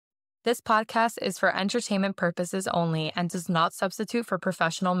This podcast is for entertainment purposes only and does not substitute for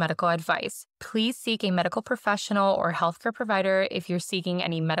professional medical advice. Please seek a medical professional or healthcare provider if you're seeking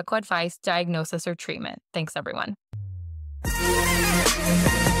any medical advice, diagnosis, or treatment. Thanks, everyone.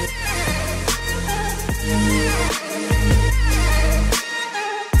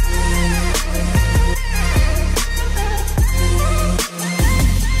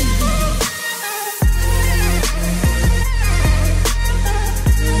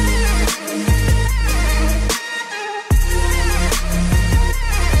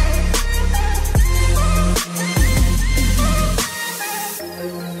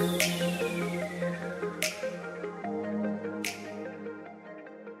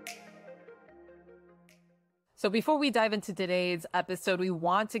 So before we dive into today's episode, we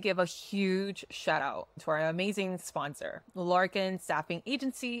want to give a huge shout out to our amazing sponsor, Larkin Staffing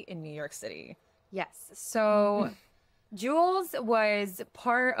Agency in New York City. Yes. So Jules was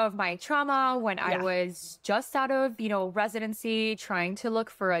part of my trauma when I was just out of, residency, trying to look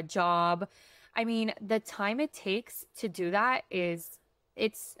for a job. I mean, the time it takes to do that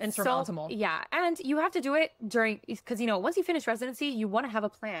it's insurmountable. And you have to do it because once you finish residency, you want to have a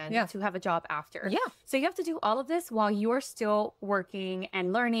plan to have a job after. So you have to do all of this while you are still working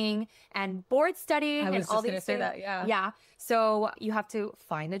and learning and board studying. I was and just all going to these say things. that. So you have to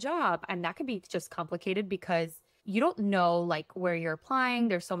find a job, and that can be just complicated because you don't know where you're applying.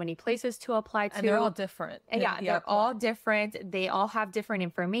 There's so many places to apply to. And they're all different. They're all different. They all have different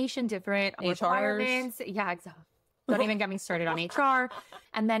information, different requirements. Yeah, exactly. Don't even get me started on HR.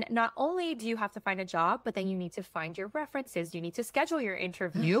 And then not only do you have to find a job, but then you need to find your references. You need to schedule your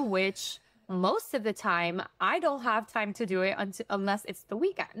interview, which most of the time I don't have time to do it unless it's the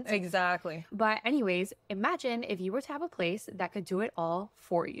weekend. Exactly. But anyways, imagine if you were to have a place that could do it all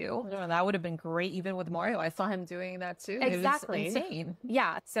for you. That would have been great even with Mario. I saw him doing that too. Exactly. It was insane.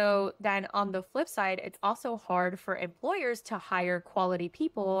 Yeah. So then on the flip side, it's also hard for employers to hire quality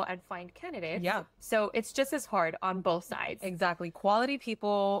people and find candidates. Yeah. So it's just as hard on both sides. Exactly. Quality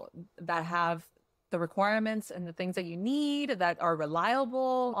people that have the requirements and the things that you need that are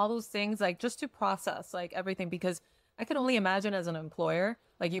reliable, all those things, just to process everything. Because I can only imagine as an employer,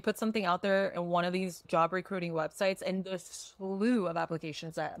 you put something out there in one of these job recruiting websites and the slew of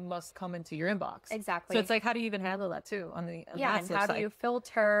applications that must come into your inbox. Exactly. So it's how do you even handle that too on the and how do you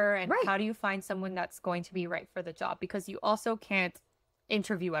filter and how do you find someone that's going to be right for the job? Because you also can't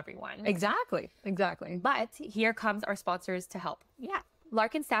interview everyone. Exactly. But here comes our sponsors to help.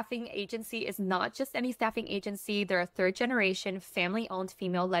 Larkin Staffing Agency is not just any staffing agency. They're a third-generation, family-owned,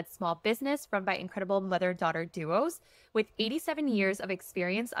 female-led small business run by incredible mother-daughter duos. With 87 years of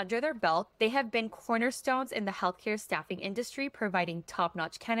experience under their belt, they have been cornerstones in the healthcare staffing industry, providing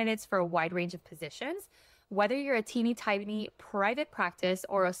top-notch candidates for a wide range of positions. Whether you're a teeny-tiny private practice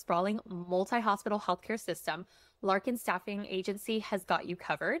or a sprawling multi-hospital healthcare system, Larkin Staffing Agency has got you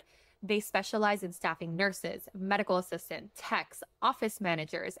covered. They specialize in staffing nurses, medical assistants, techs, office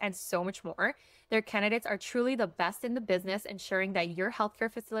managers, and so much more. Their candidates are truly the best in the business, ensuring that your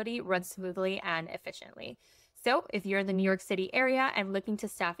healthcare facility runs smoothly and efficiently. So if you're in the New York City area and looking to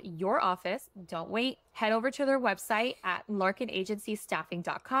staff your office, don't wait. Head over to their website at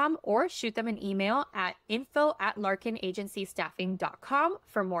larkinagencystaffing.com or shoot them an email at info@larkinagencystaffing.com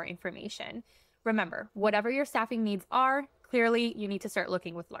for more information. Remember, whatever your staffing needs are, clearly you need to start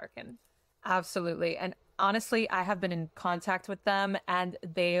looking with Larkin. Absolutely. And honestly, I have been in contact with them and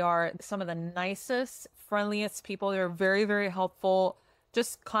they are some of the nicest, friendliest people. They're very, very helpful.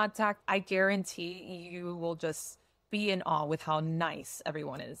 Just contact. I guarantee you will just be in awe with how nice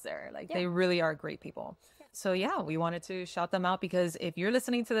everyone is there. They really are great people. So we wanted to shout them out because if you're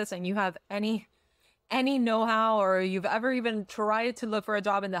listening to this and you have any know-how or you've ever even tried to look for a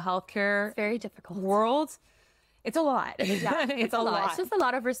job in the healthcare very difficult world, it's a lot. It's a lot. It's just a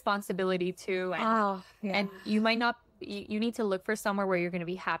lot of responsibility too. And you might not, you need to look for somewhere where you're going to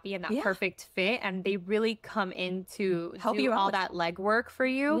be happy and that perfect fit. And they really come in to help do you all out. That legwork for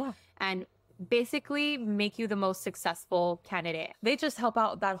you and basically make you the most successful candidate. They just help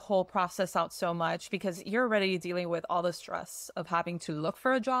out that whole process out so much because you're already dealing with all the stress of having to look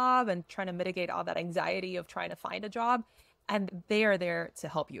for a job and trying to mitigate all that anxiety of trying to find a job. And they are there to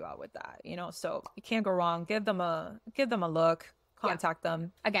help you out with that, so you can't go wrong. Give them a look, contact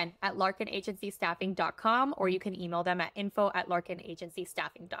them. Again, at larkinagencystaffing.com, or you can email them at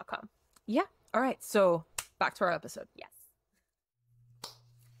info@larkinagencystaffing.com. Yeah. All right. So back to our episode. Yes.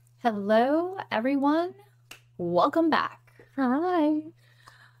 Hello, everyone. Welcome back. Hi.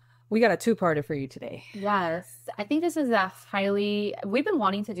 We got a two-parter for you today. Yes. I think this is we've been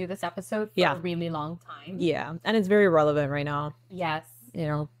wanting to do this episode for a really long time. Yeah. And it's very relevant right now. Yes.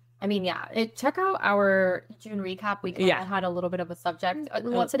 I mean, yeah, check out our June recap. We kind of had a little bit of a subject.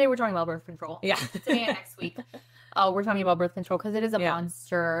 Well, today we're talking about birth control. Yeah. Today and next week, we're talking about birth control because it is a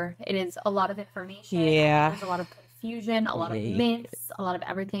monster. It is a lot of information. Yeah. There's a lot of confusion, a lot of myths, a lot of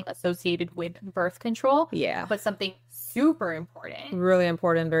everything associated with birth control. Yeah. But something super important. Really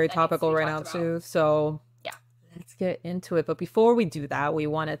important, very topical right now too. So yeah, let's get into it. But before we do that, we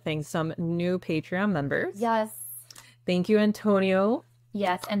want to thank some new Patreon members. Yes. Thank you, Antonio.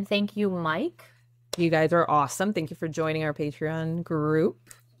 Yes, and thank you, Mike. You guys are awesome. Thank you for joining our Patreon group.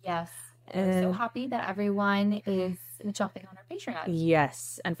 Yes. We're so happy that everyone is jumping on our Patreon.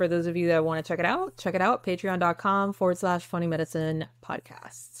 Yes. And for those of you that want to check it out, patreon.com/Funny Medicine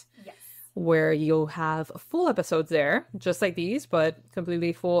Podcast. Yes. Where you'll have full episodes there, just like these, but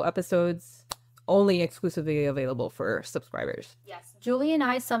completely full episodes only exclusively available for subscribers. Yes. Julie and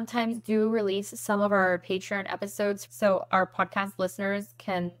I sometimes do release some of our Patreon episodes so our podcast listeners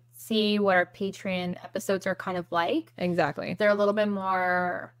can see what our Patreon episodes are kind of like. Exactly. They're a little bit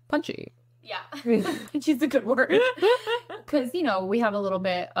more punchy. Yeah. She's a good word. Because, you know, we have a little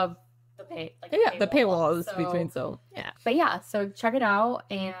bit of the the paywalls between, But yeah, so check it out,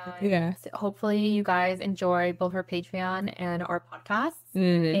 and hopefully you guys enjoy both our Patreon and our podcast.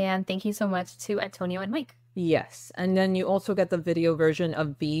 And thank you so much to Antonio and Mike. Yes, and then you also get the video version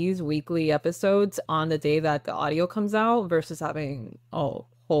of these weekly episodes on the day that the audio comes out versus having a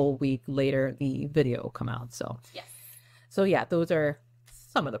whole week later the video come out. So yeah, those are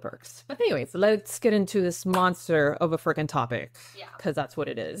some of the perks. But anyways, let's get into this monster of a freaking topic. Yeah. Because that's what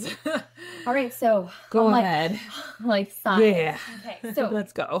it is. All right, so go ahead. Science. Yeah. Okay, so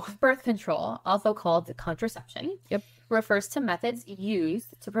let's go. Birth control, also called contraception, refers to methods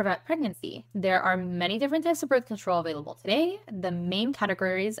used to prevent pregnancy. There are many different types of birth control available today. The main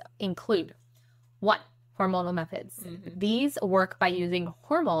categories include 1. Hormonal methods. These work by using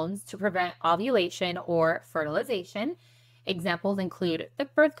hormones to prevent ovulation or fertilization. Examples include the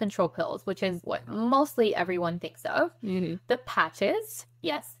birth control pills, which is what mostly everyone thinks of. The patches.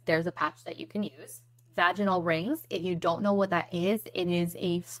 Yes, there's a patch that you can use. Vaginal rings. If you don't know what that is, it is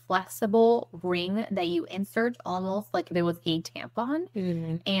a flexible ring that you insert almost like if it was a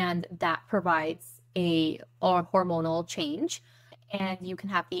tampon. And that provides a hormonal change. And you can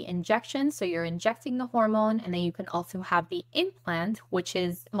have the injection, so you're injecting the hormone, and then you can also have the implant, which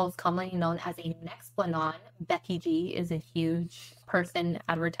is most commonly known as a Nexplanon. Becky G is a huge person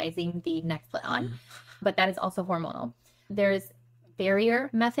advertising the Nexplanon, but that is also hormonal. There's barrier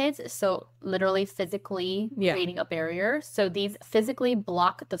methods, so literally physically creating a barrier. So these physically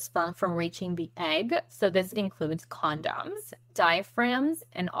block the sperm from reaching the egg. So this includes condoms, diaphragms,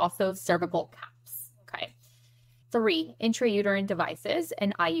 and also cervical caps. Okay. 3, intrauterine devices,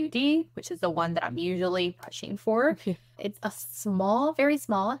 an IUD, which is the one that I'm usually pushing for. It's a small, very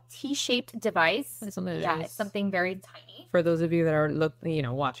small, T-shaped device. It's something very tiny. For those of you that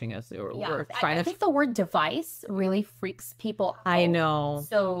are watching us, we're trying I think the word device really freaks people out. I know.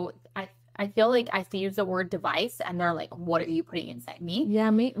 So I feel like I use the word device, and they're like, "What are you putting inside me?" Yeah,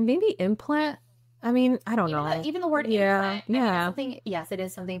 maybe implant. I mean, I don't know. Even the word implant, it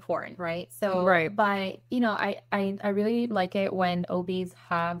is something foreign, right? So, but I really like it when OBs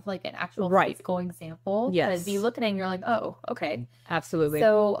have like an actual physical example. Because you look at it and you're like, oh, okay. Absolutely.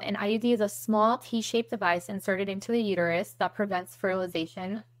 So an IUD is a small T-shaped device inserted into the uterus that prevents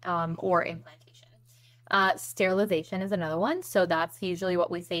fertilization or implantation. Sterilization is another one. So that's usually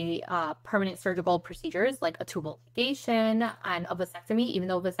what we say permanent surgical procedures like a tubal ligation and a vasectomy, even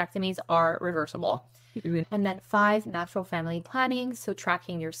though vasectomies are reversible. And then 5, natural family planning. So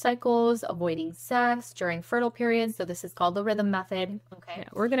tracking your cycles, avoiding sex during fertile periods. So this is called the rhythm method. Okay. Yeah,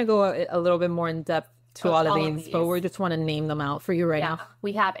 we're going to go a little bit more in depth to all of these, but we just want to name them out for you now.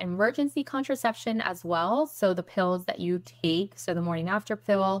 We have emergency contraception as well. So the pills that you take, so the morning after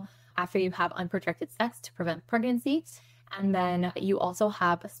pill, after you have unprotected sex to prevent pregnancy. And then you also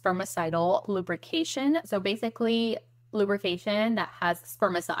have spermicidal lubrication. So basically lubrication that has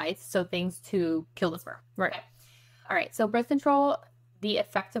spermicides, so things to kill the sperm. Right. Okay. All right. So birth control, the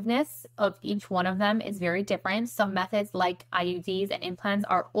effectiveness of each one of them is very different. Some methods like IUDs and implants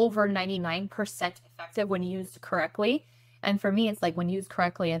are over 99% effective when used correctly. And for me, it's like when used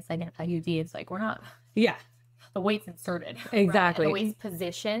correctly, it's like an IUD. It's like we're not. Yeah. The weight's inserted. Exactly. Right? The weight's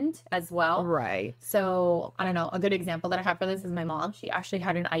positioned as well. Right. So, I don't know. A good example that I have for this is my mom. She actually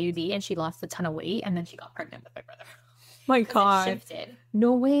had an IUD and she lost a ton of weight and then she got pregnant with my brother. My God. It shifted.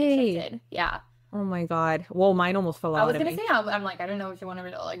 No way. It shifted. Yeah. Oh my God. Well, mine almost fell I out was of gonna me. say, I'm like, I don't know if you want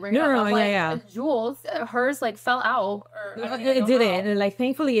to like bring it No, up. no, no, I'm yeah, like, yeah. Jules, hers like fell out, or I don't even It know didn't. how. And like,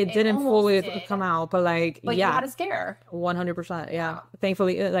 thankfully, it It didn't almost fully did, come out. But like, but you yeah, had a scare. 100%. Yeah. Yeah.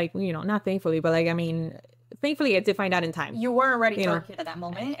 Thankfully, like, you know, not thankfully, but like, I mean, thankfully, I did find out in time. You weren't ready You for know, a kid at that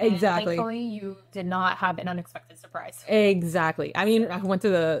moment, and exactly. thankfully, you did not have an unexpected surprise. Exactly. I mean, I went to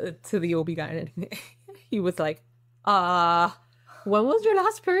the OB-GYN and he was like, when was your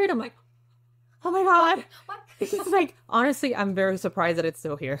last period? I'm like, oh my God. What? He's like, honestly, I'm very surprised that it's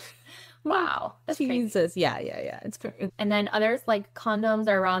still here. Wow, that's crazy. Jesus. Yeah, yeah, yeah. It's very, And then others like condoms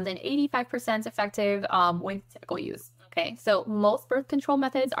are around an 85% effective with typical use. Okay, so most birth control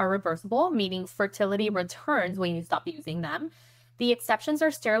methods are reversible, meaning fertility returns when you stop using them. The exceptions are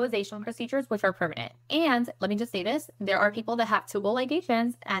sterilization procedures, which are permanent. And let me just say this, there are people that have tubal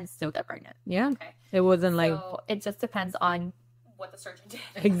ligations and still get pregnant. yeah. Okay. It wasn't like, So it just depends on what the surgeon did.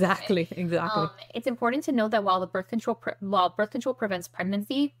 exactly, exactly. It's important to note that while birth control prevents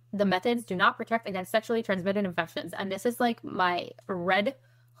pregnancy, the methods do not protect against sexually transmitted infections. And this is like my red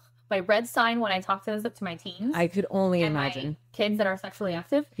sign when I talk to my teens I could only and imagine. my kids that are sexually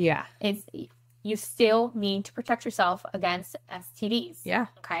active. Yeah. Is you still need to protect yourself against STDs. Yeah.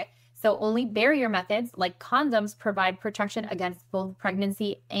 Okay. So only barrier methods like condoms provide protection against both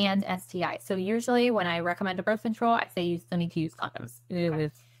pregnancy and STI. So usually when I recommend a birth control, I say you still need to use condoms. It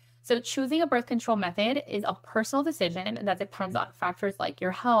is. So choosing a birth control method is a personal decision that depends on factors like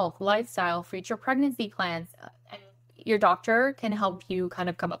your health, lifestyle, future pregnancy plans, and your doctor can help you kind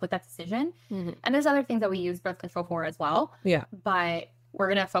of come up with that decision. Mhm. And there's other things that we use birth control for as well. Yeah. But we're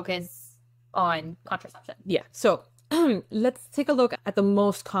going to focus on contraception. Yeah. So let's take a look at the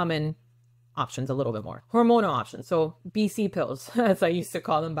most common options a little bit more. Hormonal options. So BC pills, as I used to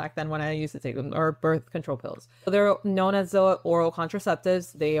call them back then when I used to take them, or birth control pills. So they're known as the oral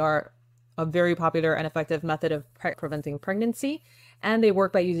contraceptives. They are a very popular and effective method of preventing pregnancy, and they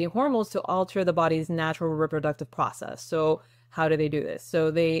work by using hormones to alter the body's natural reproductive process. So how do they do this? So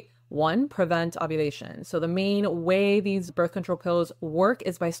they, one, prevent ovulation. So the main way these birth control pills work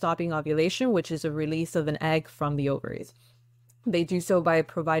is by stopping ovulation, which is a release of an egg from the ovaries. They do so by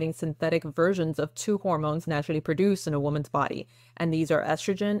providing synthetic versions of two hormones naturally produced in a woman's body, and these are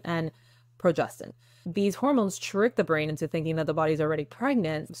estrogen and progestin. These hormones trick the brain into thinking that the body's already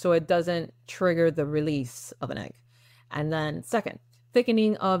pregnant, so it doesn't trigger the release of an egg. And then second,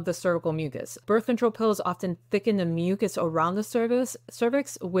 thickening of the cervical mucus. Birth control pills often thicken the mucus around the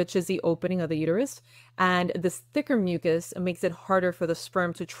cervix, which is the opening of the uterus. And this thicker mucus makes it harder for the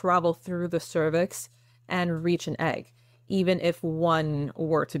sperm to travel through the cervix and reach an egg, even if one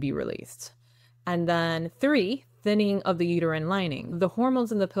were to be released. And then three, thinning of the uterine lining. The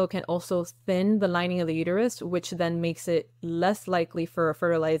hormones in the pill can also thin the lining of the uterus, which then makes it less likely for a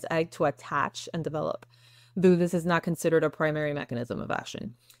fertilized egg to attach and develop, though this is not considered a primary mechanism of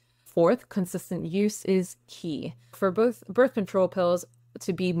action. Fourth, consistent use is key. For both birth control pills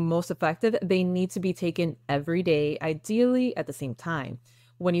to be most effective, they need to be taken every day, ideally at the same time.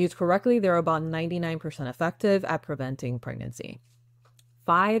 When used correctly, they're about 99% effective at preventing pregnancy.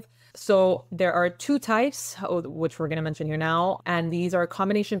 Five, so there are two types, which we're going to mention here now, and these are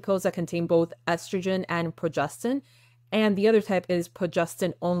combination pills that contain both estrogen and progestin. And the other type is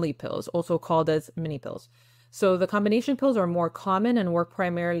progestin-only pills, also called as mini pills. So the combination pills are more common and work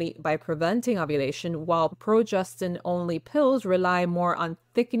primarily by preventing ovulation, while progestin-only pills rely more on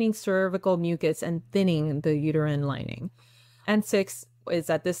thickening cervical mucus and thinning the uterine lining. And six is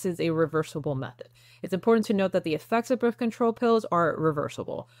that this is a reversible method. It's important to note that the effects of birth control pills are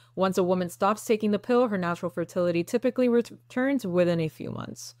reversible. Once a woman stops taking the pill, her natural fertility typically returns within a few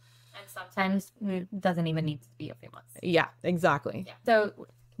months. And sometimes it doesn't even need to be a few months. Yeah, exactly. Yeah. So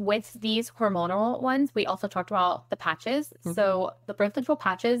with these hormonal ones, we also talked about the patches. Mhm. So the birth control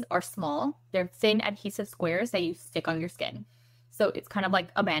patches are small. They're thin adhesive squares that you stick on your skin. So it's kind of like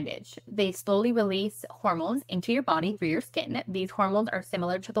a bandage. They slowly release hormones into your body through your skin. These hormones are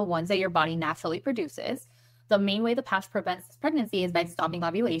similar to the ones that your body naturally produces. The main way the patch prevents pregnancy is by stopping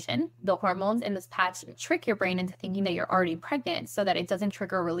ovulation. The hormones in this patch trick your brain into thinking that you're already pregnant so that it doesn't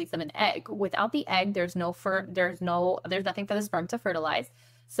trigger a release of an egg. Without the egg, there's nothing for the sperm to fertilize.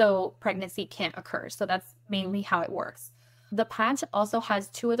 So pregnancy can't occur. So that's mainly how it works. The patch also has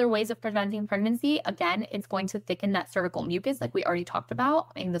two other ways of preventing pregnancy. Again, it's going to thicken that cervical mucus like we already talked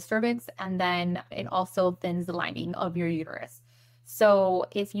about in the cervix, and then it also thins the lining of your uterus. So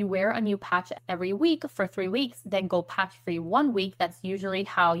if you wear a new patch every week for 3 weeks, then go patch free 1 week. That's usually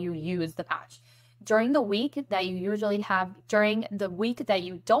how you use the patch. During the week that you usually have, during the week that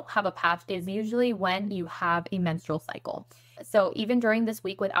you don't have a patch is usually when you have a menstrual cycle. So even during this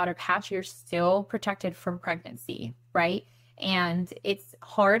week without a patch, you're still protected from pregnancy, right? And it's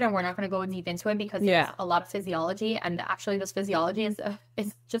hard, and we're not going to go deep into it because it's a lot of physiology, and actually this physiology is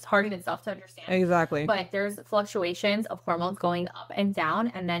just hard in itself to understand. Exactly. But there's fluctuations of hormones going up and down,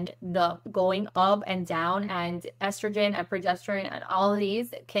 and then the going up and down, and estrogen and progesterone and all of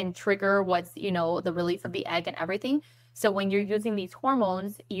these can trigger what's, the release of the egg and everything. So when you're using these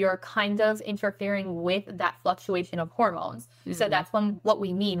hormones, you're kind of interfering with that fluctuation of hormones. So that's what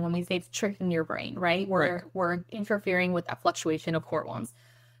we mean when we say it's tricking your brain, right? We're interfering with that fluctuation of hormones.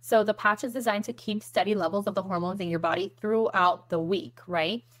 So the patch is designed to keep steady levels of the hormones in your body throughout the week,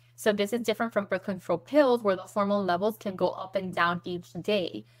 right? So this is different from birth control pills where the hormone levels can go up and down each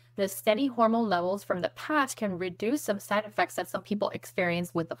day. The steady hormone levels from the patch can reduce some side effects that some people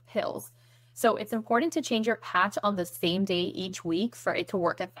experience with the pills. So it's important to change your patch on the same day each week for it to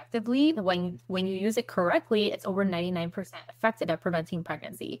work effectively. When you use it correctly, it's over 99% effective at preventing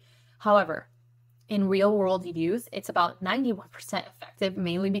pregnancy. However, in real world use, it's about 91% effective,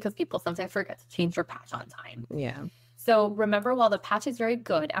 mainly because people sometimes forget to change their patch on time. Yeah. So remember, while the patch is very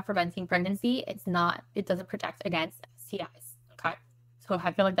good at preventing pregnancy, it doesn't protect against STIs. Okay. So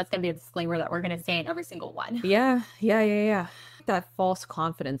I feel like that's going to be a disclaimer that we're going to say in every single one. Yeah. That false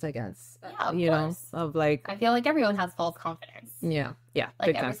confidence, I guess. Of like, I feel like everyone has false confidence. Yeah.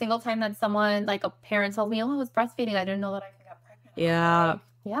 Like every single time that someone, like a parent tells me, oh, I was breastfeeding, I didn't know that I could get pregnant. Yeah.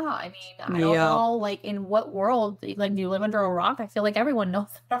 I mean, I don't know, like, in what world, like, do you live under a rock? I feel like everyone knows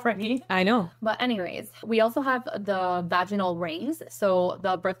that already. I know. But anyways, we also have the vaginal rings. So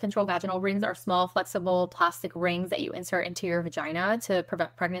the birth control vaginal rings are small, flexible plastic rings that you insert into your vagina to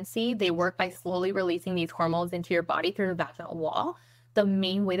prevent pregnancy. They work by slowly releasing these hormones into your body through the vaginal wall. The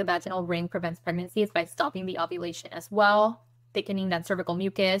main way the vaginal ring prevents pregnancy is by stopping the ovulation as well, thickening that cervical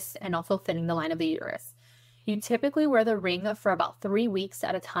mucus, and also thinning the line of the uterus. You typically wear the ring for about 3 weeks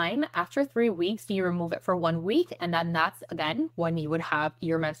at a time. After 3 weeks, you remove it for 1 week, and then that's, again, when you would have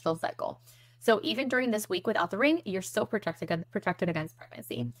your menstrual cycle. So even during this week without the ring, you're still protected against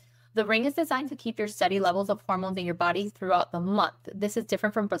pregnancy. The ring is designed to keep your steady levels of hormones in your body throughout the month. This is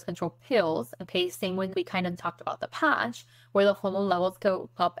different from birth control pills, okay? Same way we kind of talked about the patch, where the hormone levels go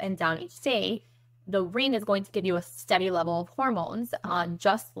up and down each day. The ring is going to give you a steady level of hormones,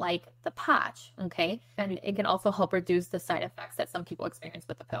 just like the patch, okay? And it can also help reduce the side effects that some people experience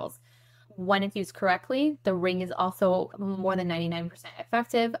with the pills. When it's used correctly, the ring is also more than 99%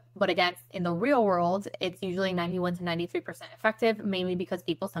 effective. But again, in the real world, it's usually 91 to 93% effective, mainly because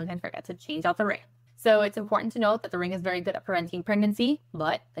people sometimes forget to change out the ring. So it's important to note that the ring is very good at preventing pregnancy,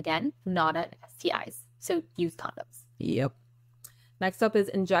 but again, not at STIs. So use condoms. Yep. Next up is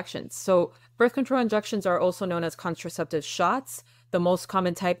injections. So birth control injections are also known as contraceptive shots. The most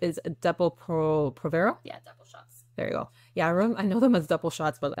common type is Depo-Provera. Yeah, Depo shots. There you go. Yeah, I know them as Depo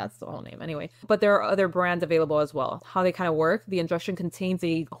shots, but that's the whole name anyway. But there are other brands available as well. How they kind of work, the injection contains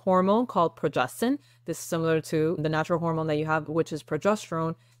a hormone called progestin. This is similar to the natural hormone that you have, which is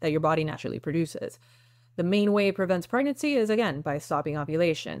progesterone, that your body naturally produces. The main way it prevents pregnancy is, again, by stopping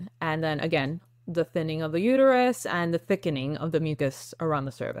ovulation. And then, again, the thinning of the uterus and the thickening of the mucus around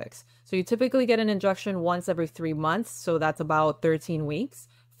the cervix. So you typically get an injection once every 3 months. So that's about 13 weeks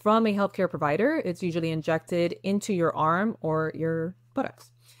from a healthcare provider. It's usually injected into your arm or your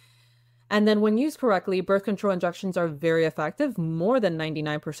buttocks. And then when used correctly, birth control injections are very effective, more than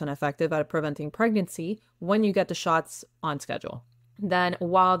 99% effective at preventing pregnancy when you get the shots on schedule. Then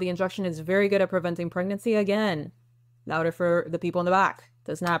while the injection is very good at preventing pregnancy, again, louder for the people in the back,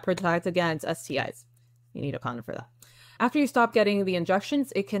 does not protect against STIs. You need a condom for that. After you stop getting the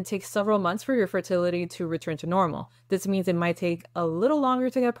injections, it can take several months for your fertility to return to normal. This means it might take a little longer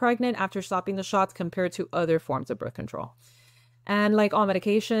to get pregnant after stopping the shots compared to other forms of birth control. And like all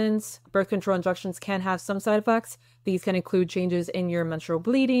medications, birth control injections can have some side effects. These can include changes in your menstrual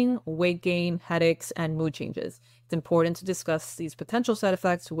bleeding, weight gain, headaches, and mood changes. It's important to discuss these potential side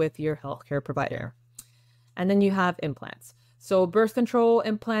effects with your healthcare provider. And then you have implants. So birth control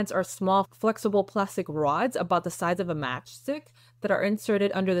implants are small, flexible plastic rods about the size of a matchstick that are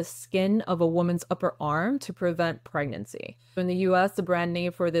inserted under the skin of a woman's upper arm to prevent pregnancy. In the US, the brand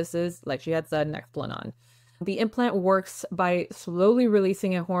name for this is, like she had said, Nexplanon. The implant works by slowly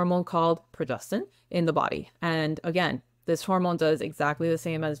releasing a hormone called progestin in the body. And again, this hormone does exactly the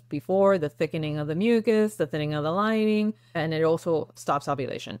same as before, the thickening of the mucus, the thinning of the lining, and it also stops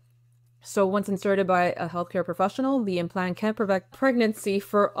ovulation. So once inserted by a healthcare professional, the implant can prevent pregnancy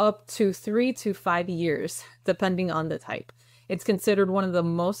for up to 3 to 5 years, depending on the type. It's considered one of the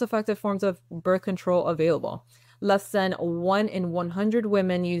most effective forms of birth control available. Less than 1 in 100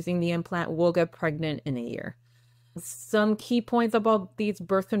 women using the implant will get pregnant in a year. Some key points about these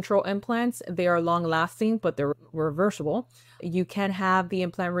birth control implants: they are long lasting, but they're reversible. You can have the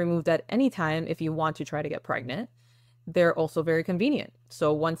implant removed at any time if you want to try to get pregnant. They're also very convenient.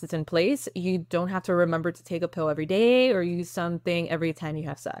 So once it's in place, you don't have to remember to take a pill every day or use something every time you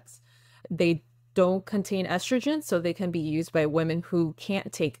have sex. They don't contain estrogen, so they can be used by women who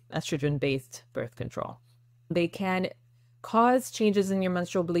can't take estrogen-based birth control. They can cause changes in your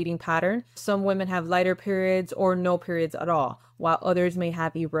menstrual bleeding pattern. Some women have lighter periods or no periods at all, while others may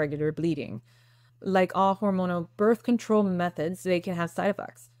have irregular bleeding. Like all hormonal birth control methods, they can have side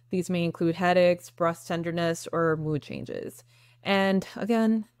effects. These may include headaches, breast tenderness, or mood changes. And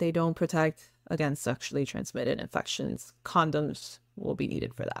again, they don't protect against sexually transmitted infections. Condoms will be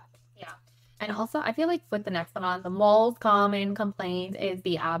needed for that. Yeah. And also, I feel like with the next one, the most common complaint is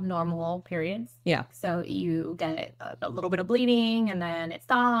the abnormal periods. Yeah. So you get a little bit of bleeding and then it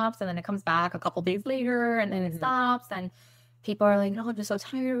stops and then it comes back a couple days later and then it stops. And people are like, oh, I'm just so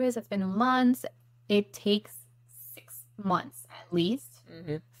tired of this. It's been months. It takes 6 months at least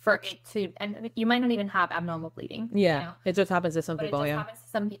for it to, and you might not even have abnormal bleeding. Yeah. You know? It just happens to some But people. it just happens to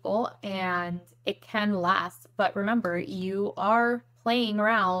some people and it can last. But remember, you are playing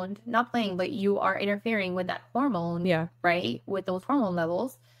around, not playing, but you are interfering with that hormone, Yeah. right? With those hormone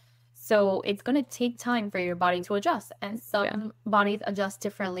levels. So it's going to take time for your body to adjust. And some bodies adjust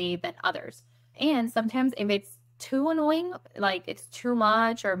differently than others. And sometimes if it's too annoying, like it's too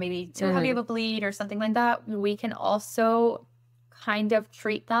much or maybe too heavy of a bleed or something like that, we can also kind of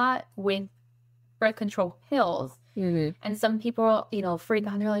treat that with birth control pills. And some people, you know, freak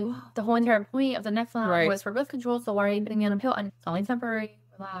out. They're like, well, the whole entire point of the Nexplanon was for birth control, so why are you putting me on a pill? And it's only temporary.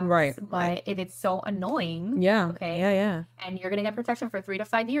 Relax. Right. But if it's so annoying, Okay. Yeah. and you're gonna get protection for 3 to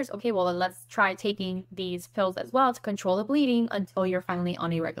 5 years, okay, well then let's try taking these pills as well to control the bleeding until you're finally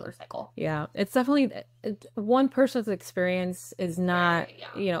on a regular cycle. Yeah. It's definitely one person's experience is not,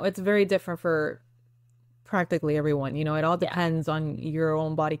 you know, it's very different for practically everyone. You know, it all depends on your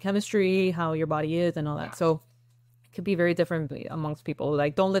own body chemistry, how your body is, and all that. So it could be very different amongst people.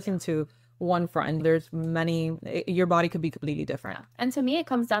 Like, don't listen to one friend. There's many. Your body could be completely different. And to me, it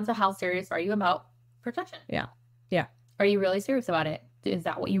comes down to how serious are you about protection. Yeah. Are you really serious about it? Is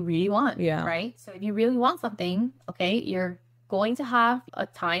that what you really want? Yeah. Right? So if you really want something, okay, you're going to have a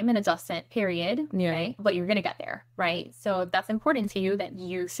time and adjustment period, right? But you're going to get there, right? So if that's important to you, that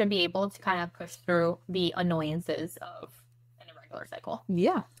you should be able to kind of push through the annoyances of an irregular cycle.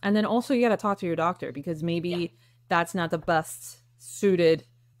 Yeah. And then also you got to talk to your doctor because maybe that's not the best suited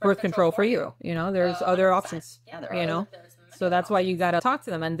birth control for you. You know, there's other options, you know? So that's why you got to talk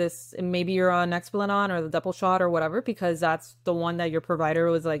to them. And this, maybe you're on Nexplanon or the double shot or whatever, because that's the one that your provider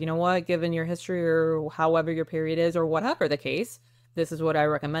was like, you know what, given your history or however your period is or whatever the case, this is what I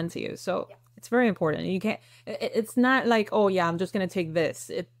recommend to you. So it's very important. You can't, it's not like, oh yeah, I'm just going to take this.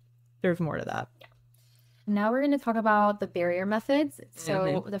 There's more to that. Now we're going to talk about the barrier methods.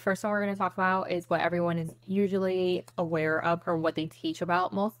 So the first one we're going to talk about is what everyone is usually aware of, or what they teach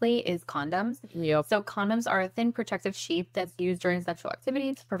about mostly, is condoms. Yep. So condoms are a thin protective sheath that's used during sexual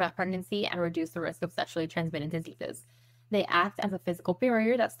activity to prevent pregnancy and reduce the risk of sexually transmitted diseases. They act as a physical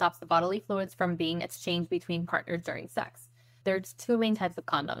barrier that stops the bodily fluids from being exchanged between partners during sex. There's 2 main types of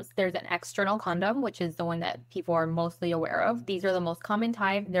condoms. There's an external condom, which is the one that people are mostly aware of. These are the most common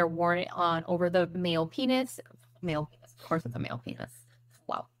type. They're worn on over the male penis. Male penis, of course, it's a male penis.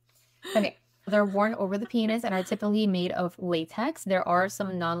 Wow. Okay. They're worn over the penis and are typically made of latex. There are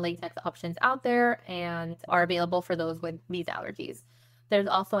some non-latex options out there and are available for those with these allergies. There's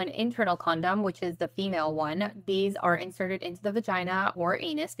also an internal condom, which is the female one. These are inserted into the vagina or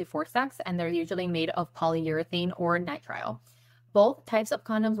anus before sex, and they're usually made of polyurethane or nitrile. Both types of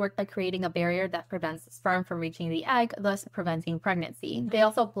condoms work by creating a barrier that prevents sperm from reaching the egg, thus preventing pregnancy. They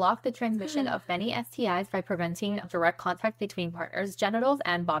also block the transmission of many STIs by preventing direct contact between partners' genitals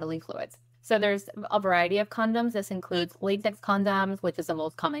and bodily fluids. So there's a variety of condoms. This includes latex condoms, which is the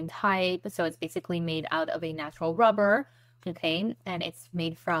most common type. So it's basically made out of a natural rubber. Okay, and it's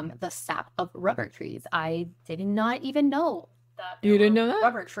made from the sap of rubber trees. I did not even know that. You didn't know that?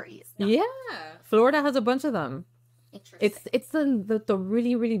 Rubber trees. No. Yeah, Florida has a bunch of them. Interesting. It's the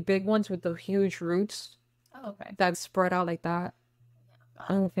really, really big ones with the huge roots. Oh, okay. That spread out like that.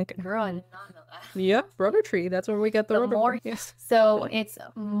 I don't think. Girl, I did not know that. Yeah, rubber tree. That's where we get the rubber. More, yes. So it's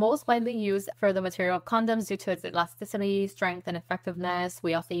most widely used for the material of condoms due to its elasticity, strength, and effectiveness.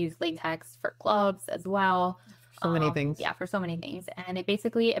 We also use latex for gloves as well. So many things. Yeah, for so many things. And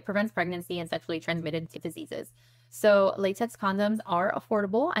it prevents pregnancy and sexually transmitted diseases. So latex condoms are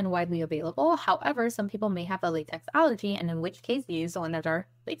affordable and widely available. However, some people may have a latex allergy, and in which case they use the one that are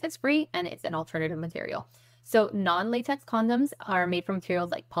latex free and it's an alternative material. So non-latex condoms are made from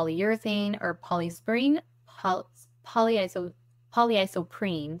materials like polyurethane or polyisoprene,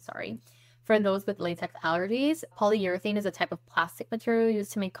 sorry. For those with latex allergies, polyurethane is a type of plastic material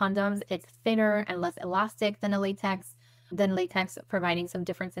used to make condoms. It's thinner and less elastic than latex, providing some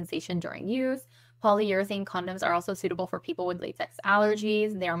different sensation during use. Polyurethane condoms are also suitable for people with latex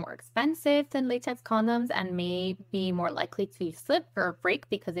allergies. They are more expensive than latex condoms and may be more likely to slip or break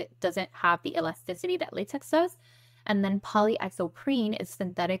because it doesn't have the elasticity that latex does. And then polyisoprene is a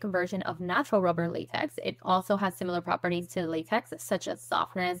synthetic version of natural rubber latex. It also has similar properties to latex, such as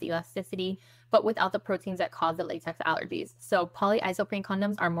softness, elasticity, but without the proteins that cause the latex allergies. So polyisoprene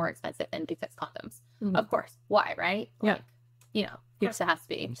condoms are more expensive than latex condoms. Of course. Why, right? Yeah. Like, you know, of course it has to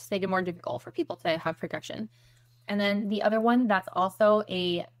be. Just make it more difficult for people to have protection. And then the other one that's also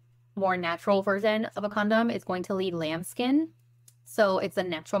a more natural version of a condom is going to be lambskin. So it's a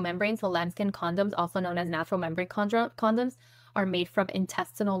natural membrane. So lambskin condoms, also known as natural membrane condoms, are made from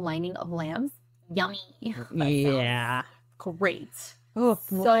intestinal lining of lambs. Yummy. Yeah. Great. Oh,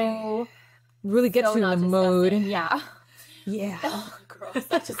 So really gets so you in the not mood. disgusting. Yeah. Yeah. Oh, gross.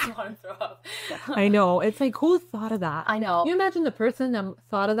 I just want to throw up. I know. It's like, who thought of that? I know. You imagine the person that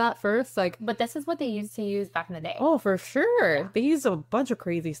thought of that first? Like, But this is what they used to use back in the day. oh, for sure. They used a bunch of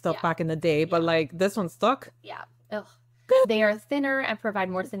crazy stuff Yeah. back in the day, but like this one stuck. Yeah. Ugh. They are thinner and provide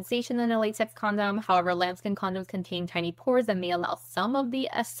more sensation than a latex condom. However, lambskin condoms contain tiny pores that may allow some of the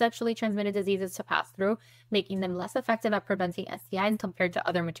sexually transmitted diseases to pass through, making them less effective at preventing STIs compared to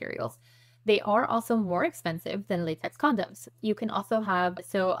other materials. They are also more expensive than latex condoms. You can also have,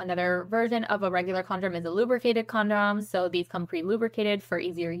 so another version of a regular condom is a lubricated condom. So these come pre-lubricated for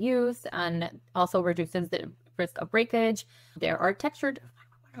easier use and also reduces the risk of breakage. There are textured,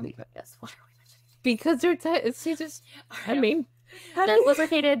 what are we doing this? What are we Because they're it's just, I mean, They're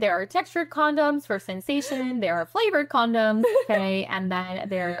lubricated. There are textured condoms for sensation. There are flavored condoms. Okay. And then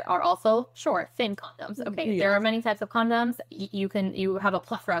there are also short, thin condoms. Okay. There are many types of condoms. You have a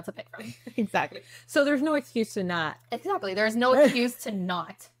plethora to pick from. exactly. So there's no excuse to not. Exactly. There's no excuse to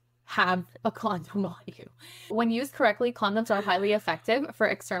not have a condom on you. When used correctly, condoms are highly effective. For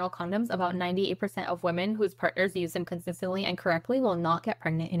external condoms, about 98% of women whose partners use them consistently and correctly will not get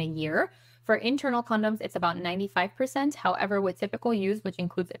pregnant in a year. For internal condoms, it's about 95%. However, with typical use, which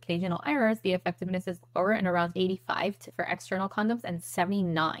includes occasional errors, the effectiveness is lower and around 85 for external condoms and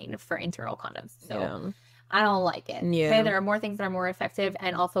 79 for internal condoms. So I don't like it. Yeah. Okay, there are more things that are more effective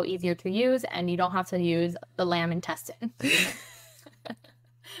and also easier to use, and you don't have to use the lamb intestine.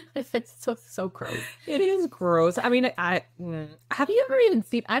 If it's so gross. It is gross. I mean, have you ever even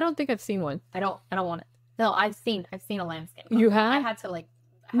seen? I don't think I've seen one. I don't want it. No, I've seen a lambskin. You have? I had to like.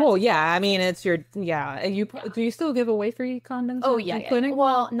 Well, yeah. I mean, it's your You do you still give away free condoms? Oh in yeah, your clinic?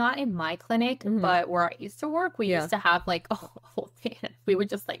 Well, not in my clinic, but where I used to work, we used to have like a whole thing. We would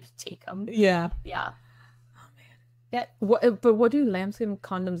just like take them. Yeah. Yeah. Oh man. Yeah. But what do lambskin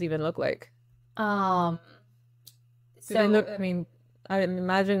condoms even look like? So Do they look? I mean, I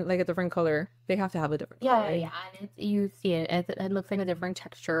imagine like a different color. They have to have a different color. yeah. And you see it. It looks like a different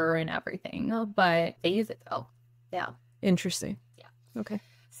texture and everything, but they use it though. Yeah. Interesting. Yeah. Okay.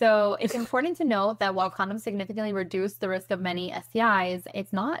 So it's important to note that while condoms significantly reduce the risk of many STIs,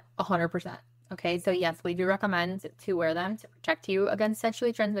 it's not 100%. Okay, so yes, we do recommend to wear them to protect you against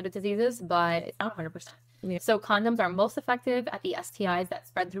sexually transmitted diseases, but it's not 100%. Yeah. So condoms are most effective at the STIs that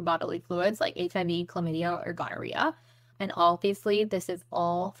spread through bodily fluids like HIV, chlamydia, or gonorrhea. And obviously, this is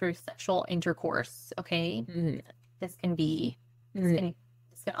all through sexual intercourse. Okay, this can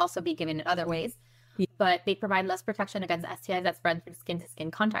also be given in other ways. But they provide less protection against STIs that spread through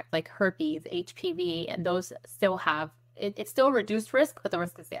skin-to-skin contact, like herpes, HPV, and those still have, it's still reduced risk, but the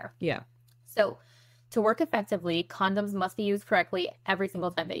risk is there. Yeah. So to work effectively, condoms must be used correctly every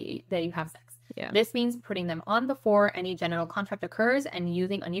single time that you have sex. Yeah. This means putting them on before any genital contact occurs and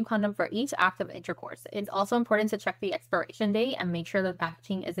using a new condom for each act of intercourse. It's also important to check the expiration date and make sure the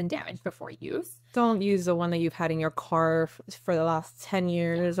packaging isn't damaged before use. Don't use the one that you've had in your car for the last 10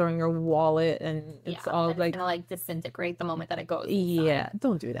 years or in your wallet and it's all like... gonna like disintegrate the moment that it goes. Yeah,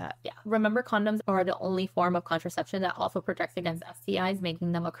 don't do that. Yeah. Remember, condoms are the only form of contraception that also protects against STIs,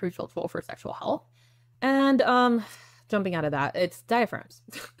 making them a crucial tool for sexual health. And jumping out of that, it's diaphragms.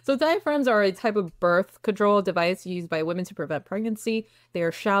 So diaphragms are a type of birth control device used by women to prevent pregnancy. They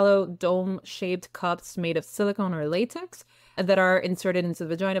are shallow, dome-shaped cups made of silicone or latex that are inserted into the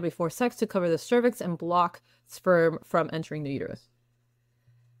vagina before sex to cover the cervix and block sperm from entering the uterus.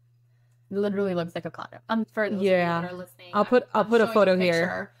 literally looks like a condom. For those of you Yeah. that are listening, I'll put a showing you photo here.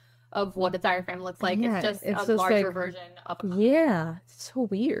 picture of what the diaphragm looks like. Yeah, It's just it's a just larger like- version of a condom. Yeah, it's so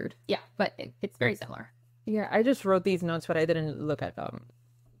weird. Yeah, but it's very similar. Yeah, I just wrote these notes, but I didn't look at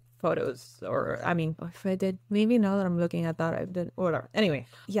photos, or I mean, if I did, maybe now that I'm looking at that, I did whatever. Anyway,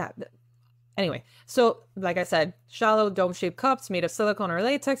 yeah. Anyway, so like I said, shallow dome-shaped cups made of silicone or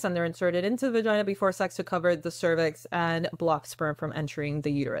latex, and they're inserted into the vagina before sex to cover the cervix and block sperm from entering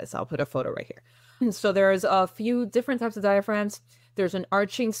the uterus. I'll put a photo right here. So there's a few different types of diaphragms. There's an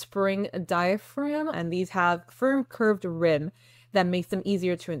arching spring diaphragm, and these have firm curved rim that makes them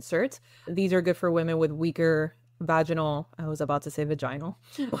easier to insert. These are good for women with weaker vaginal, I was about to say vaginal,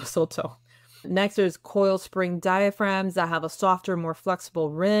 mistletoe. Next, there's coil spring diaphragms that have a softer, more flexible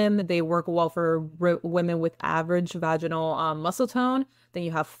rim. They work well for women with average vaginal muscle tone. Then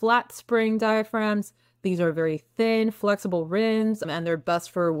you have flat spring diaphragms. These are very thin, flexible rims, and they're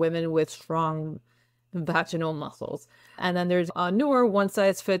best for women with strong vaginal muscles. And then there's a newer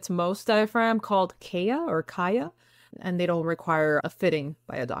one-size-fits-most diaphragm called Kaya, and they don't require a fitting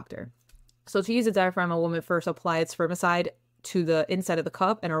by a doctor. So to use a diaphragm, a woman first applies spermicide to the inside of the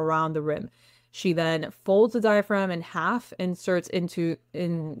cup and around the rim. She then folds the diaphragm in half, inserts deep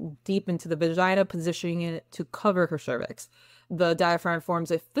into the vagina, positioning it to cover her cervix. The diaphragm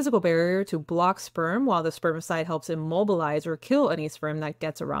forms a physical barrier to block sperm, while the spermicide helps immobilize or kill any sperm that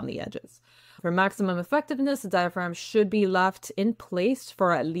gets around the edges. For maximum effectiveness, the diaphragm should be left in place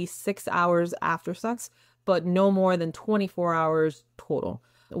for at least 6 hours after sex, but no more than 24 hours total.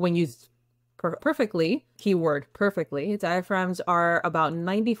 When used perfectly, keyword perfectly, diaphragms are about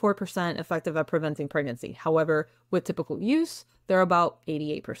 94% effective at preventing pregnancy. However, with typical use, they're about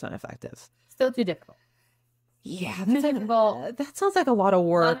 88% effective. Still too difficult. Yeah, Difficult. that sounds like a lot of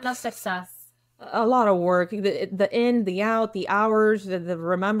work. Not enough success. A lot of work. The in, the out, the hours, the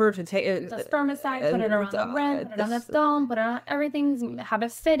remember to take it. The spermicide, put it around the rim, put it on the stone, put it on everything, have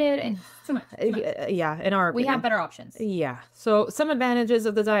it fitted, and too much. Yeah, in our We opinion. have better options. Yeah. So some advantages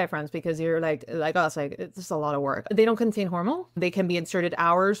of the diaphragms, because you're like us, like it's just a lot of work. They don't contain hormone. They can be inserted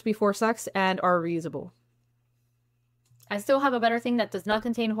hours before sex and are reusable. I still have a better thing that does not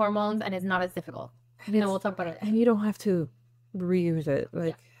contain hormones and is not as difficult. And we'll talk about it. And you don't have to reuse it.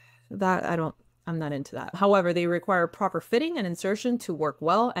 Like that, I'm not into that. However, they require proper fitting and insertion to work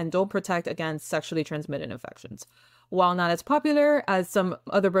well and don't protect against sexually transmitted infections. While not as popular as some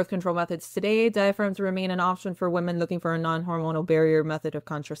other birth control methods today, diaphragms remain an option for women looking for a non-hormonal barrier method of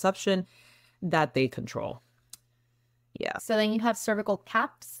contraception that they control. Yeah. So then you have cervical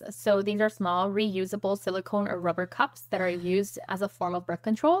caps. So these are small, reusable silicone or rubber cups that are used as a form of birth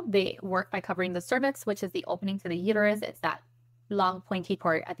control. They work by covering the cervix, which is the opening to the uterus. It's that long, pointy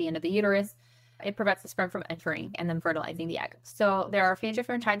part at the end of the uterus. It prevents the sperm from entering and then fertilizing the egg. So there are a few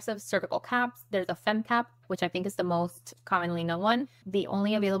different types of cervical caps. There's a fem cap, which I think is the most commonly known one. The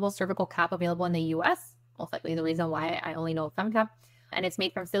only available cervical cap available in the US, most likely the reason why I only know fem cap. And it's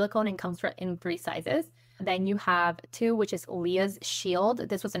made from silicone and comes in 3 sizes. Then you have 2, which is Leah's Shield.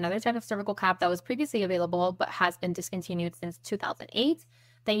 This was another type of cervical cap that was previously available, but has been discontinued since 2008.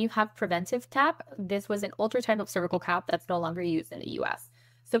 Then you have Preventive Cap. This was an older type of cervical cap that's no longer used in the US.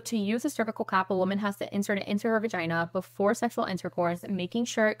 So to use a cervical cap, a woman has to insert it into her vagina before sexual intercourse, making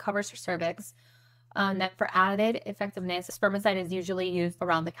sure it covers her cervix. And then for added effectiveness, spermicide is usually used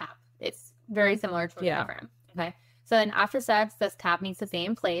around the cap. It's very similar to a diaphragm. Okay. So then after sex, this cap needs to stay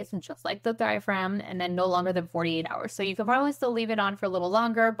in place, just like the diaphragm, and then no longer than 48 hours. So you can probably still leave it on for a little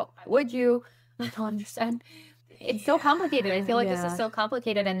longer, but why would you? I don't understand. It's so complicated. I feel like this is so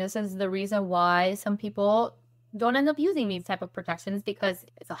complicated, and this is the reason why some people don't end up using these type of protections, because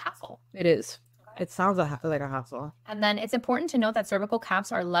it's a hassle. It is. It sounds like a hassle. And then it's important to note that cervical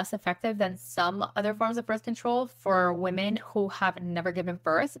caps are less effective than some other forms of birth control for women who have never given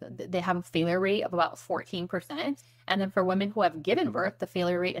birth. They have a failure rate of about 14%. And then for women who have given birth, the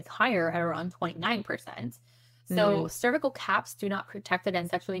failure rate is higher at around 29%. So cervical caps do not protect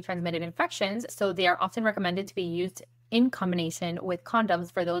against sexually transmitted infections. So they are often recommended to be used in combination with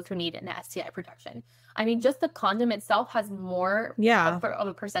condoms for those who need an STI protection. I mean, just the condom itself has more of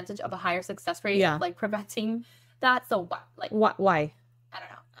a percentage of a higher success rate of like preventing that. So what? Why? I don't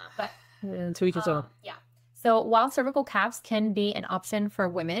know. But to each his own. Yeah. So while cervical caps can be an option for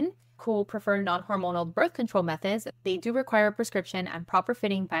women who prefer non-hormonal birth control methods, they do require a prescription and proper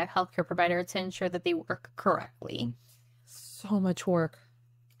fitting by a healthcare provider to ensure that they work correctly. So much work.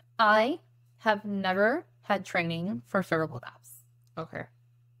 I have never had training for cervical caps. Okay.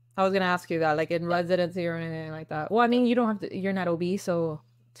 I was gonna ask you that, like in residency or anything like that. Well, I mean, you don't have to. You're not OB, so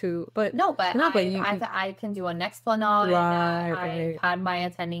but No, but no, but I can do a Nexplanon. Right, I right. had my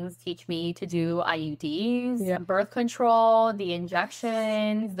attendings teach me to do IUDs, Yeah. birth control, the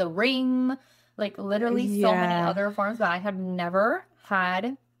injections, the ring, like literally so many Yeah. other forms. But I have never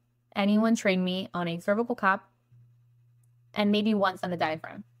had anyone train me on a cervical cap, and maybe once on the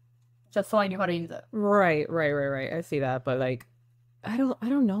diaphragm, just so I knew how to use it. Right. I see that, but like, I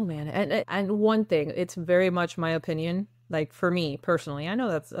don't know, man. And one thing, it's very much my opinion. Like for me personally, I know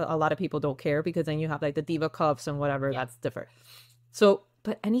that's a lot of people don't care because then you have like the diva cups and whatever. That's different. So,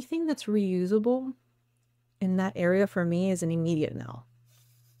 but anything that's reusable in that area for me is an immediate no.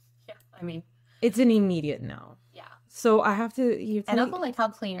 Yeah, I mean, It's an immediate no. yeah. So I have to. And also like how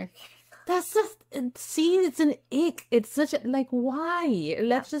cleaner. That's just, see, it's an ick. It's such a, like, why?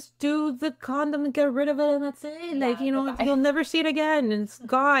 Let's just do the condom and get rid of it and that's it. Like, you know, you'll never see it again. It's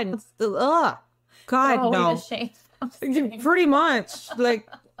gone. It's, ugh. God, no. Pretty much. Like,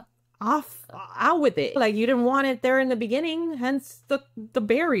 out with it. Like, you didn't want it there in the beginning, hence the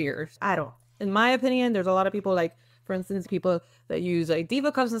barriers. I don't. In my opinion, there's a lot of people, like, for instance, people that use, like,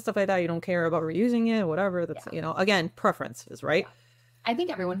 diva cups and stuff like that. You don't care about reusing it, whatever. That's, you know, again, preferences, right? Yeah. I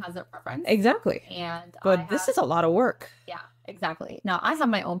think everyone has their preference. Exactly. And but this is a lot of work. Yeah, exactly. Now I have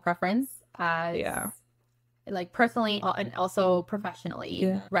my own preference as like personally and also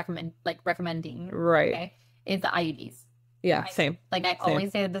professionally recommending right okay, is the IUDs. Yeah, same. Like I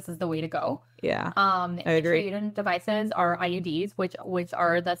always say that this is the way to go. Yeah. I agree. Treatment devices are IUDs, which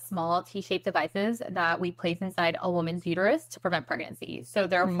are the small T-shaped devices that we place inside a woman's uterus to prevent pregnancy. So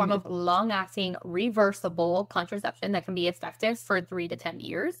they're a form of long-acting reversible contraception that can be effective for 3 to 10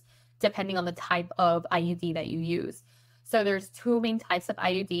 years, depending on the type of IUD that you use. So there's two main types of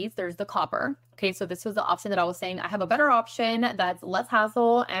IUDs. There's the copper. Okay, so this was the option that I was saying. I have a better option that's less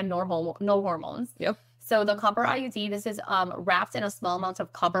hassle and no hormones. Yep. So the copper IUD, this is wrapped in a small amount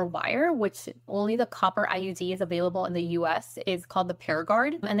of copper wire, which only the copper IUD is available in the US, is called the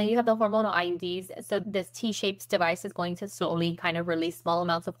Paragard. And then you have the hormonal IUDs. So this T-shaped device is going to slowly kind of release small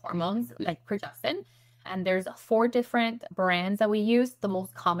amounts of hormones like progestin. And there's 4 different brands that we use. The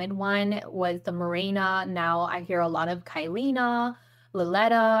most common one was the Mirena. Now I hear a lot of Kyleena,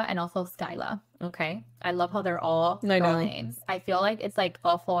 Liletta, and also Skyla. Okay. I love how they're all names. I feel like it's like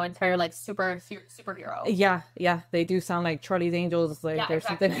a full entire like superhero. Yeah. They do sound like Charlie's Angels. Like there's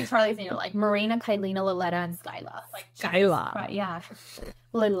something. Charlie's Angels, like Mirena, Kyleena, Liletta, and Skyla. Like Skyla. Right, yeah.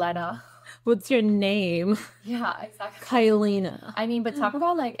 Liletta. What's your name? Yeah, exactly. Kyleena. I mean, but talk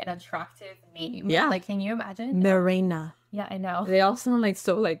about like an attractive name. Yeah. Like, can you imagine? Mirena. Yeah, I know. They all sound like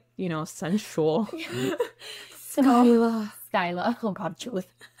so like, you know, sensual. Skyla. Skyla. Oh God, Julie.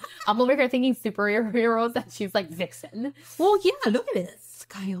 I'm over here thinking superheroes and she's like Vixen. Well, yeah, look at this.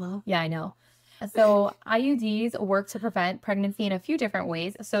 Skyla. Yeah, I know. So IUDs work to prevent pregnancy in a few different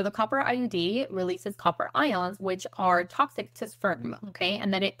ways. So the copper IUD releases copper ions, which are toxic to sperm. Okay.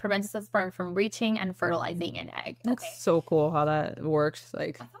 And then it prevents the sperm from reaching and fertilizing an egg. That's so cool how that works.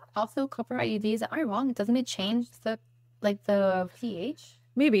 Like, I thought also copper IUDs, am I wrong? Doesn't it change the pH?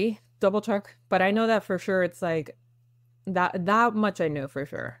 Maybe double check, but I know that for sure. It's like that much I know for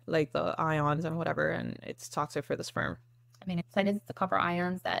sure, like the ions and whatever, and it's toxic for the sperm. I mean, it's the copper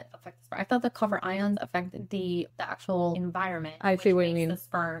ions that affect the sperm. I thought the copper ions affect the actual environment. I see what you mean. The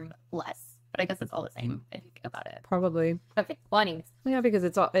sperm less, but I guess it's all the same if you think about it. Probably. Okay. Well, anyways. Yeah, because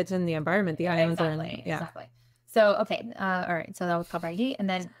it's in the environment. The ions are exactly. So, okay. All right. So that was copper IUD. And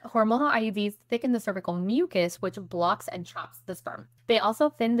then hormonal IUDs thicken the cervical mucus, which blocks and traps the sperm. They also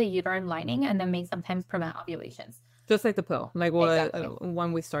thin the uterine lining and then may sometimes prevent ovulations. Just like the pill, like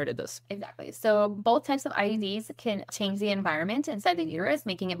when we started this. Exactly. So both types of IUDs can change the environment inside the uterus,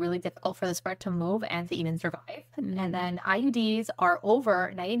 making it really difficult for the sperm to move and to even survive. And then IUDs are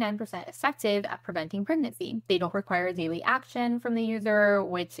over 99% effective at preventing pregnancy. They don't require daily action from the user,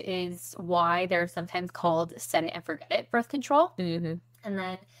 which is why they're sometimes called set it and forget it birth control. And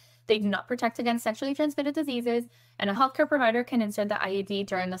then they do not protect against sexually transmitted diseases, and a healthcare provider can insert the IUD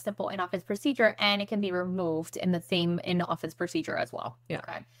during the simple in-office procedure, and it can be removed in the same in-office procedure as well. Yeah.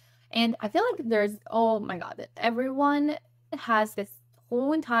 Okay. And I feel like there's, oh my God, everyone has this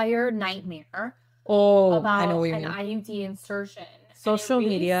whole entire nightmare about I know what you mean. an IUD insertion. Social really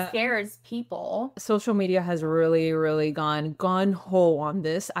media scares people. Social media has really gone gun-ho on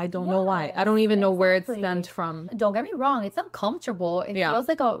this. I don't know why. I don't even know where it stemmed from. Don't get me wrong, it's uncomfortable. It feels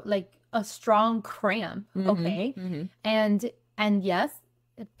like a strong cramp. Okay. And yes,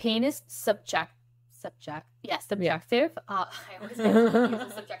 pain is subjective. I always say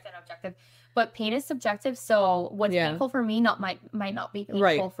use subjective and objective. But pain is subjective. So what's painful for me might not be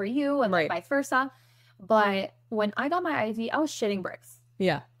painful for you, and vice versa. But when I got my IUD, I was shitting bricks.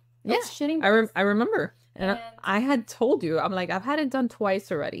 Yeah. Yeah. It's shitting. I remember. And I had told you, I'm like, I've had it done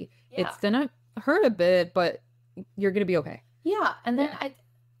twice already. Yeah. It's gonna hurt a bit, but you're gonna be okay. Yeah. And then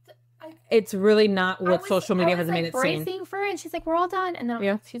It's really not what social media has made it seem. bracing for it, and she's like, "We're all done." And then I'm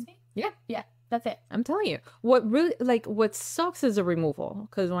Yeah. like, "Excuse me." Yeah. That's it. I'm telling you, what sucks is a removal.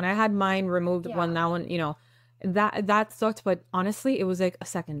 Because when I had mine removed, that sucked. But honestly, it was like a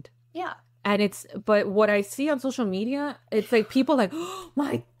second. Yeah. And but what I see on social media, it's like people like, oh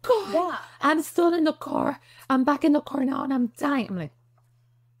my God, Yeah. I'm still in the car. I'm back in the car now and I'm dying. I'm like,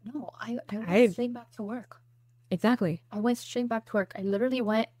 No, I went straight back to work. exactly. I went straight back to work. I literally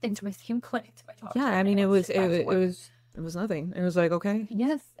went into my same clinic to my doctor. Yeah, I mean, it was nothing. It was like, okay.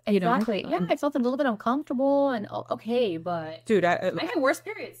 Yes, You know, exactly. Yeah, I felt a little bit uncomfortable and okay, but Dude, I had worse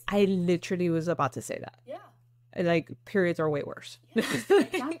periods. I literally was about to say that. Yeah. Like, periods are way worse. Exactly.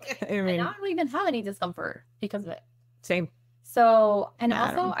 I And mean, I don't even have any discomfort because of it. same. So, and I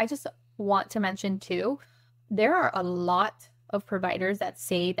don't also, know. I just want to mention too, there are a lot of providers that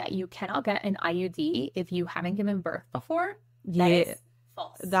say that you cannot get an IUD if you haven't given birth before. That Yeah, is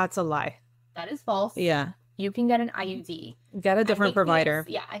false. that's a lie. That is false. Yeah. You can get an IUD. Get a different provider.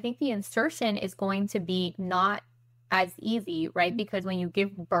 I think the insertion is going to be not as easy, right? Because when you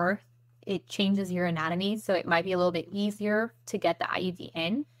give birth, it changes your anatomy. So it might be a little bit easier to get the IUD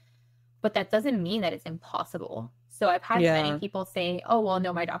in, but that doesn't mean that it's impossible. So I've had many people say, oh, well,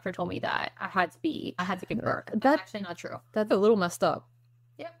 no, my doctor told me that I had to give birth. That's actually not true. That's a little messed up.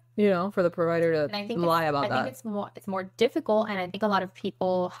 Yep. You know, for the provider to lie about that. I think it's more difficult, and I think a lot of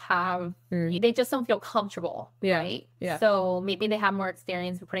people they just don't feel comfortable, right? Yeah. So maybe they have more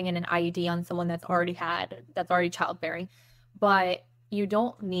experience with putting in an IUD on someone that's already childbearing, but you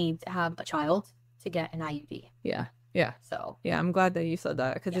don't need to have a child to get an IUD. Yeah. Yeah. So Yeah, I'm glad that you said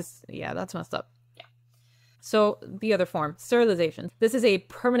that because that's messed up. Yeah. So the other form, sterilization. This is a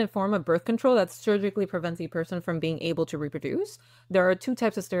permanent form of birth control that surgically prevents a person from being able to reproduce. There are two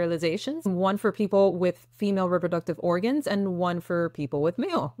types of sterilizations, one for people with female reproductive organs and one for people with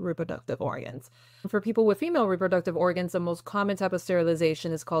male reproductive organs. For people with female reproductive organs, the most common type of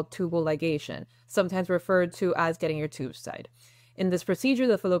sterilization is called tubal ligation, sometimes referred to as getting your tubes tied. In this procedure,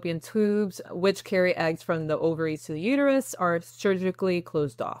 the fallopian tubes, which carry eggs from the ovaries to the uterus, are surgically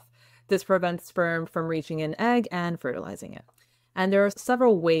closed off. This prevents sperm from reaching an egg and fertilizing it. And there are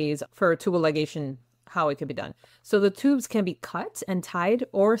several ways for tubal ligation, how it can be done. So the tubes can be cut and tied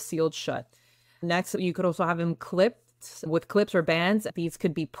or sealed shut. Next, you could also have them clipped with clips or bands. These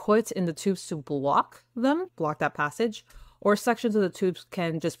could be put in the tubes to block that passage, or sections of the tubes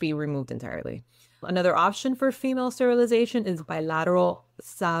can just be removed entirely. Another option for female sterilization is bilateral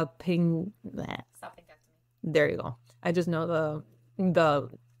saping. There you go. I just know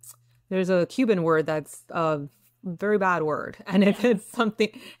there's a Cuban word that's a very bad word, and it's something,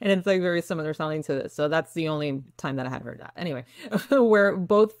 and it's like very similar sounding to this. So that's the only time that I have heard that. Anyway, where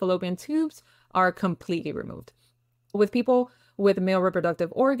both fallopian tubes are completely removed. With people with male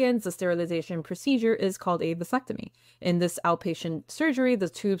reproductive organs, the sterilization procedure is called a vasectomy. In this outpatient surgery, the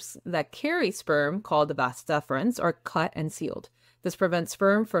tubes that carry sperm, called the vas deferens, are cut and sealed. This prevents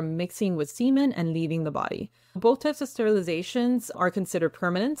sperm from mixing with semen and leaving the body. Both types of sterilizations are considered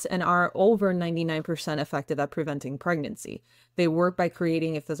permanent and are over 99% effective at preventing pregnancy. They work by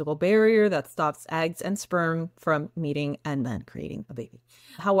creating a physical barrier that stops eggs and sperm from meeting and then creating a baby.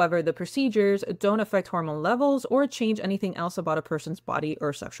 However, the procedures don't affect hormone levels or change anything else about a person's body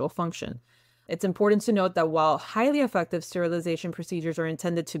or sexual function. It's important to note that while highly effective, sterilization procedures are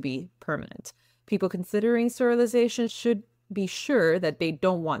intended to be permanent. People considering sterilization should be sure that they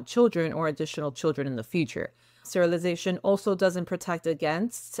don't want children or additional children in the future. Sterilization also doesn't protect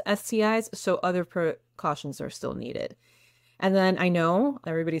against STIs, so other precautions are still needed. And then I know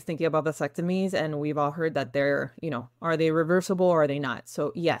everybody's thinking about vasectomies, and we've all heard that they're, are they reversible or are they not?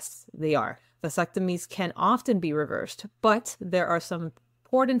 So yes, they are. Vasectomies can often be reversed, but there are some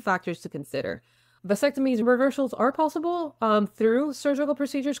important factors to consider. Vasectomies reversals are possible through surgical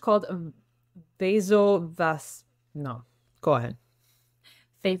procedures called Go ahead.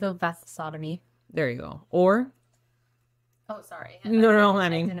 Vasovasectomy. There you go. Or? Oh, sorry. No, I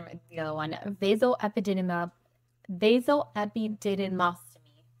mean. The other one. Vasoepididymostomy.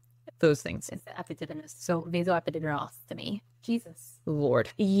 Those things. It's the epididymis. So vasoepididymostomy. Jesus. Lord.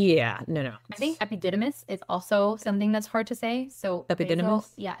 Yeah. No. I think epididymis is also something that's hard to say. So epididymis?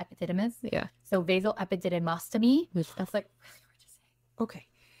 Epididymis. Yeah. So vasoepididymostomy. That's like really hard to say. Okay.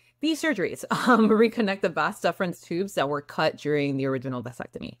 These surgeries reconnect the vas deferens tubes that were cut during the original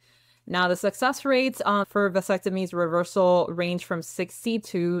vasectomy. Now, the success rates for vasectomies reversal range from 60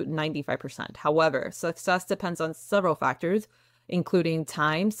 to 95%. However, success depends on several factors, including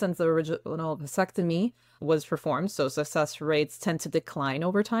time since the original vasectomy was performed. So success rates tend to decline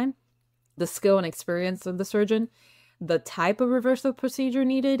over time. The skill and experience of the surgeon, the type of reversal procedure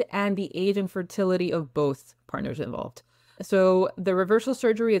needed, and the age and fertility of both partners involved. So the reversal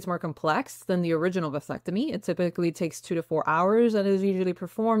surgery is more complex than the original vasectomy. It typically takes 2 to 4 hours and is usually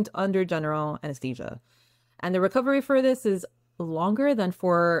performed under general anesthesia. And the recovery for this is longer than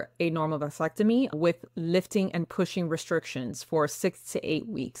for a normal vasectomy, with lifting and pushing restrictions for 6 to 8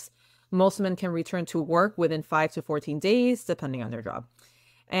 weeks. Most men can return to work within 5 to 14 days, depending on their job.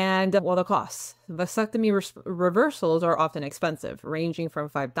 And well, the costs. Vasectomy reversals are often expensive, ranging from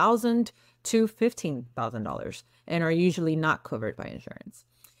 $5,000 to $15,000, and are usually not covered by insurance.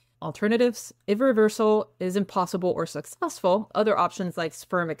 Alternatives: if reversal is impossible or successful, other options like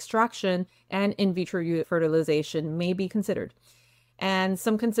sperm extraction and in vitro fertilization may be considered. And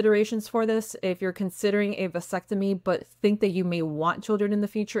some considerations for this: if you're considering a vasectomy but think that you may want children in the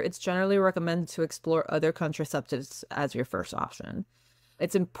future, it's generally recommended to explore other contraceptives as your first option.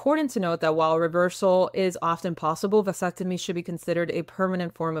 It's important to note that while reversal is often possible, vasectomy should be considered a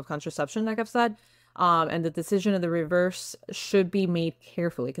permanent form of contraception, like I've said, and the decision of the reverse should be made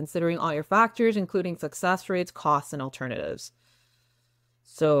carefully, considering all your factors, including success rates, costs, and alternatives.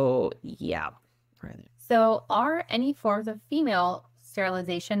 So, yeah. Right. So, are any forms of female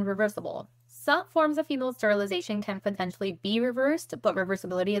sterilization reversible? Some forms of female sterilization can potentially be reversed, but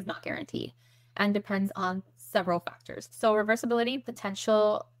reversibility is not guaranteed and depends on several factors. So reversibility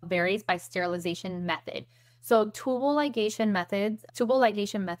potential varies by sterilization method. So tubal ligation methods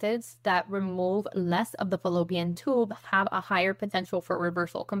that remove less of the fallopian tube have a higher potential for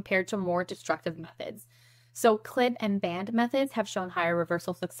reversal compared to more destructive methods. So clip and band methods have shown higher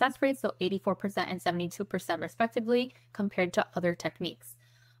reversal success rates, so 84% and 72% respectively, compared to other techniques.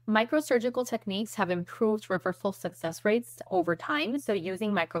 Microsurgical techniques have improved reversal success rates over time. So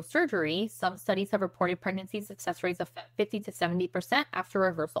using microsurgery, some studies have reported pregnancy success rates of 50 to 70% after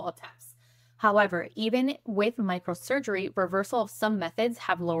reversal attempts. However, even with microsurgery, reversal of some methods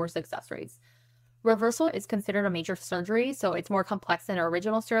have lower success rates. Reversal is considered a major surgery, so it's more complex than an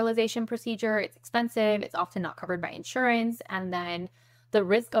original sterilization procedure. It's expensive. It's often not covered by insurance. And then the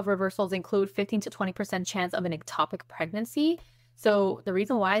risk of reversals include 15 to 20% chance of an ectopic pregnancy. So the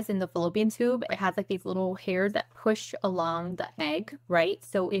reason why is in the fallopian tube, it has like these little hairs that push along the egg, right?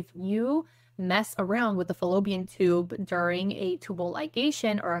 So if you mess around with the fallopian tube during a tubal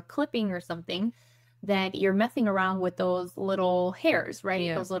ligation or a clipping or something, then you're messing around with those little hairs, right?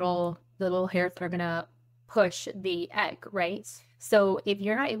 Yeah. Those little hairs that are gonna push the egg, right? So if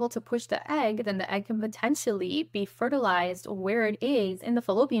you're not able to push the egg, then the egg can potentially be fertilized where it is in the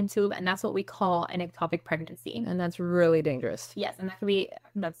fallopian tube, and that's what we call an ectopic pregnancy. And that's really dangerous. Yes, and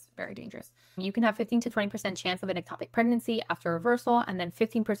that's very dangerous. You can have 15 to 20% chance of an ectopic pregnancy after reversal, and then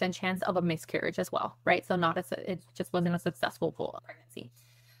 15% chance of a miscarriage as well, right? So it just wasn't a successful pregnancy.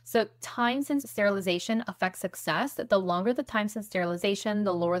 So time since sterilization affects success. The longer the time since sterilization,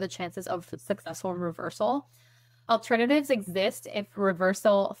 the lower the chances of successful reversal. Alternatives exist if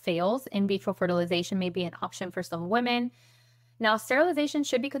reversal fails. In vitro fertilization may be an option for some women. Now, sterilization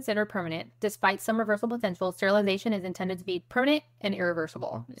should be considered permanent. Despite some reversal potential, sterilization is intended to be permanent and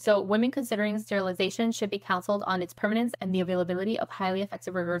irreversible. So women considering sterilization should be counseled on its permanence and the availability of highly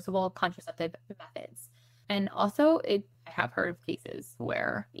effective reversible contraceptive methods. And also, I have heard of cases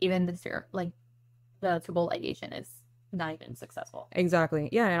where even the tubal ligation is not even successful. Exactly.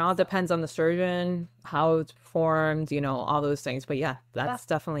 Yeah, and it all depends on the surgeon, how it's performed, all those things. But yeah, that's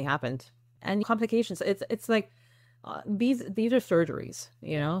definitely happened. And complications. It's like these are surgeries,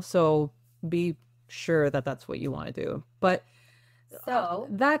 so be sure that that's what you want to do. But so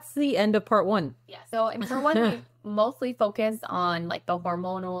that's the end of part 1. Yeah. So in part 1, we mostly focus on like the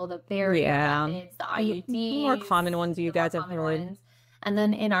hormonal, the methods, the IUDs, more common ones you guys have heard. And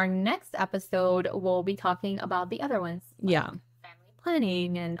then in our next episode, we'll be talking about the other ones. Like family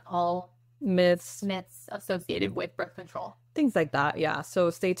planning and all myths associated with birth control. Things like that. Yeah.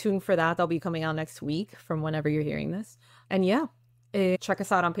 So stay tuned for that. They'll be coming out next week from whenever you're hearing this. And check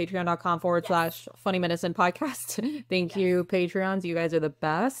us out on patreon.com/Funny Medicine Podcast. Thank you, Patreons. You guys are the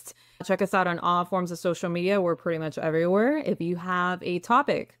best. Check us out on all forms of social media. We're pretty much everywhere. If you have a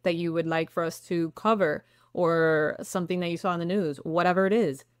topic that you would like for us to cover, or something that you saw in the news, whatever it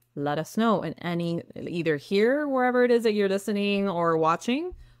is, let us know in either here, wherever it is that you're listening or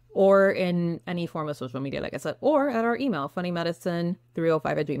watching, or in any form of social media, like I said, or at our email,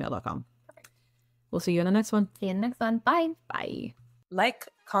 funnymedicine305@gmail.com. We'll see you in the next one. See you in the next one. Bye. Bye. Like,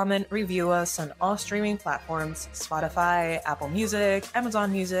 comment, review us on all streaming platforms, Spotify, Apple Music,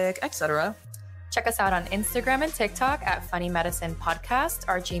 Amazon Music, etc. Check us out on Instagram and TikTok at Funny Medicine Podcast.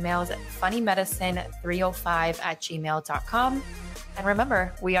 Our Gmail is funnymedicine305@gmail.com. And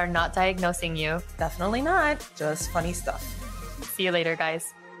remember, we are not diagnosing you. Definitely not. Just funny stuff. See you later,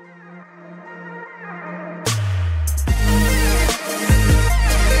 guys.